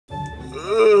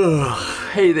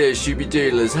Hey there, Shooby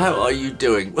Doodlers, how are you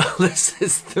doing? Well, this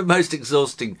is the most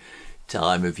exhausting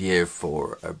time of year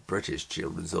for a British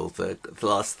children's author.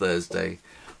 Last Thursday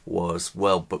was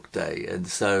Well Book Day, and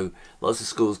so lots of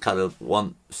schools kind of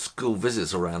want school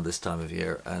visits around this time of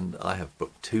year, and I have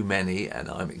booked too many and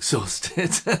I'm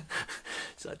exhausted.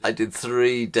 So I did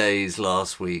 3 days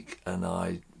last week, and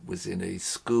I was in a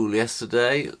school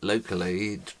yesterday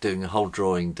locally doing a whole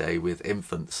drawing day with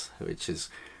infants, which is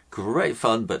great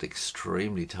fun but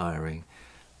extremely tiring.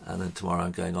 And then tomorrow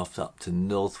I'm going off up to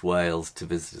North Wales to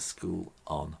visit a school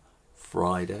on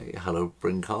Friday. Hello,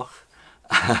 Brincoch.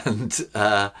 And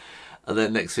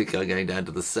then next week I'm going down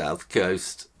to the south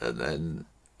coast, and then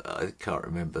I can't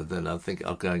remember. Then I think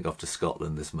I'm going off to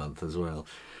Scotland this month as well.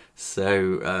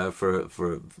 So for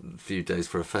a few days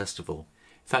for a festival.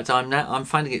 In fact, I'm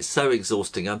finding it so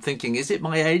exhausting. I'm thinking, is it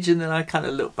my age? And then I kind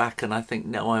of look back and I think,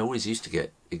 no, I always used to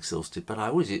get exhausted, but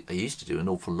I used to do an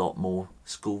awful lot more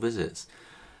school visits,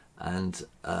 and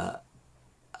now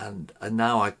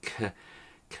I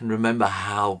can remember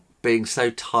how being so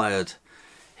tired,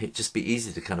 it'd just be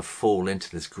easy to kind of fall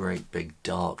into this great big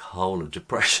dark hole of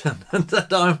depression, and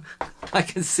that I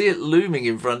can see it looming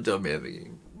in front of me. I'm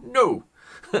thinking, no.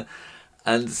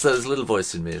 And so there's a little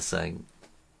voice in me is saying,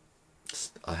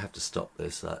 I have to stop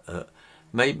this.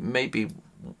 Maybe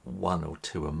 1 or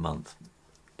 2 a month,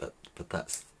 but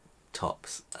that's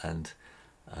tops, and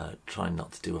trying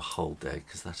not to do a whole day,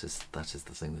 because that is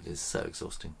the thing that is so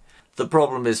exhausting. The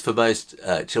problem is, for most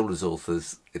children's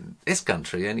authors in this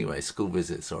country anyway, school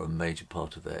visits are a major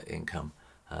part of their income,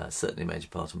 certainly a major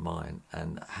part of mine.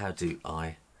 And how do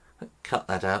I cut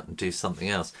that out and do something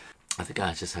else? I think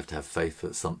I just have to have faith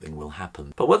that something will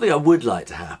happen. But one thing I would like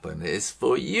to happen is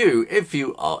for you, if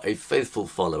you are a faithful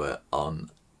follower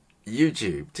on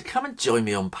YouTube, to come and join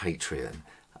me on Patreon.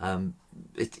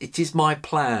 It is my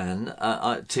plan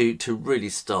to really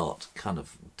start kind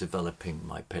of developing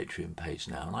my Patreon page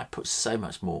now, and I put so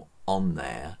much more on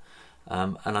there,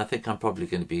 and I think I'm probably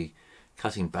going to be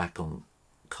cutting back on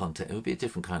content. It will be a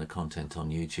different kind of content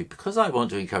on YouTube, because I want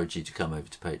to encourage you to come over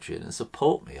to Patreon and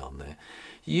support me on there.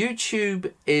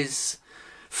 YouTube is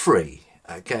free,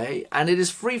 okay, and it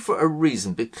is free for a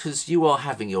reason, because you are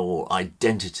having your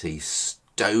identity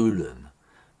stolen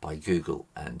by Google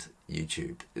and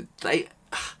YouTube. They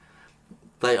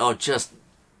are just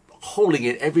hauling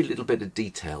in every little bit of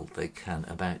detail they can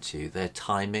about you. They're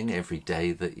timing every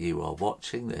day that you are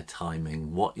watching. They're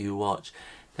timing what you watch.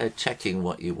 They're checking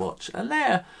what you watch. And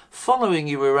they're following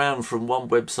you around from one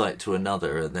website to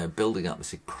another, and they're building up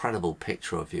this incredible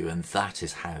picture of you. And that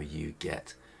is how you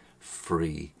get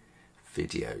free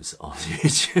videos on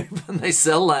YouTube. And they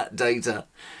sell that data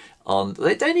on.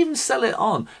 They don't even sell it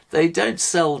on. They don't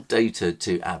sell data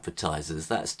to advertisers.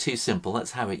 That's too simple.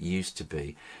 That's how it used to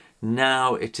be.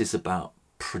 Now it is about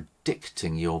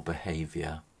predicting your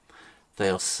behaviour. They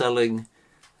are selling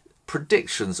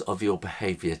predictions of your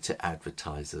behaviour to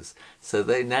advertisers. So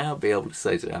they now be able to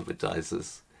say to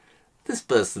advertisers, this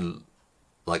person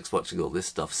likes watching all this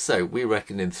stuff, so we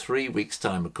reckon in 3 weeks'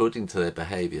 time, according to their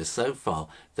behaviour so far,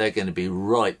 they're going to be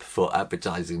ripe for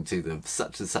advertising to them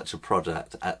such and such a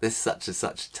product at this such and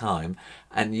such time,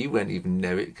 and you won't even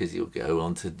know it, because you'll go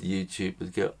onto YouTube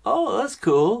and go, oh, that's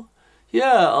cool,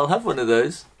 yeah, I'll have one of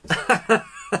those.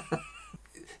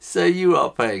 So you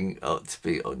are paying to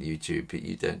be on YouTube, but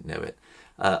you don't know it.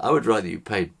 I would rather you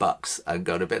paid bucks and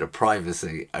got a bit of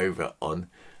privacy over on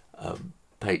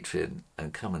Patreon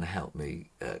and come and help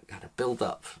me kind of build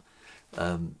up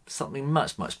something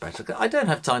much better. I don't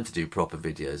have time to do proper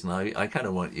videos, and I kind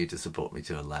of want you to support me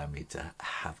to allow me to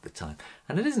have the time.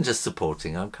 And it isn't just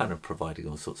supporting, I'm kind of providing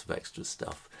all sorts of extra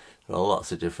stuff. There are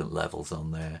lots of different levels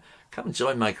on there. Come and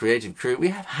join my creative crew. We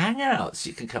have hangouts,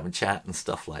 you can come and chat and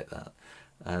stuff like that.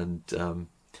 And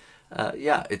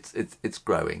yeah, it's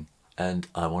growing, and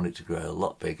I want it to grow a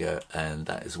lot bigger, and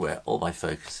that is where all my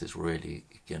focus is really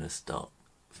going to start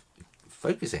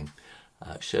focusing,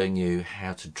 showing you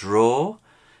how to draw.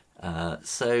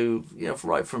 So, you know,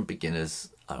 right from beginners,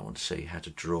 I want to show you how to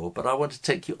draw, but I want to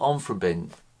take you on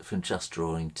from just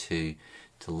drawing to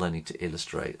learning to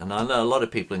illustrate. And I know a lot of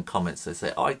people in comments, they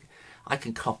say, I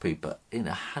can copy, but you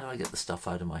know, how do I get the stuff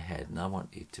out of my head? And I want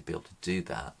you to be able to do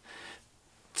that.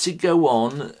 To go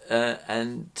on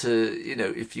and to, you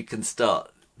know, if you can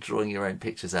start drawing your own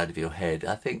pictures out of your head,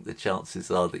 I think the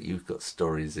chances are that you've got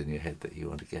stories in your head that you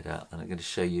want to get out. And I'm going to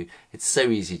show you, it's so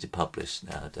easy to publish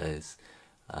nowadays.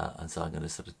 And so I'm going to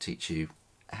sort of teach you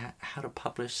how to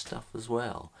publish stuff as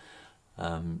well.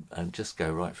 and just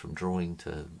go right from drawing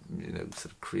to, you know,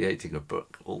 sort of creating a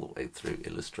book all the way through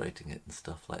illustrating it and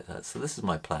stuff like that. So this is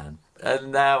my plan.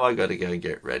 And now I got to go and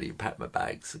get ready, pack my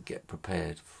bags and get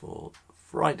prepared for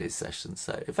Friday's session.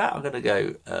 So in fact, I'm going to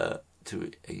go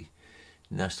to a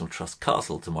National Trust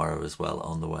castle tomorrow as well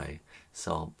on the way.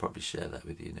 So I'll probably share that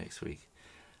with you next week.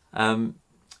 And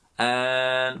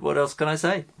what else can I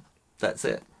say? That's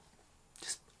it.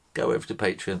 Just go over to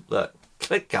Patreon. Look,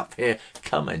 click up here.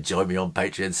 Come and join me on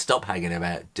Patreon. Stop hanging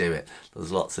about. Do it.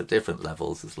 There's lots of different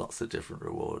levels. There's lots of different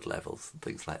reward levels and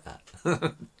things like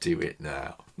that. Do it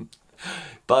now.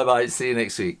 Bye-bye. See you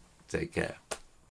next week. Take care.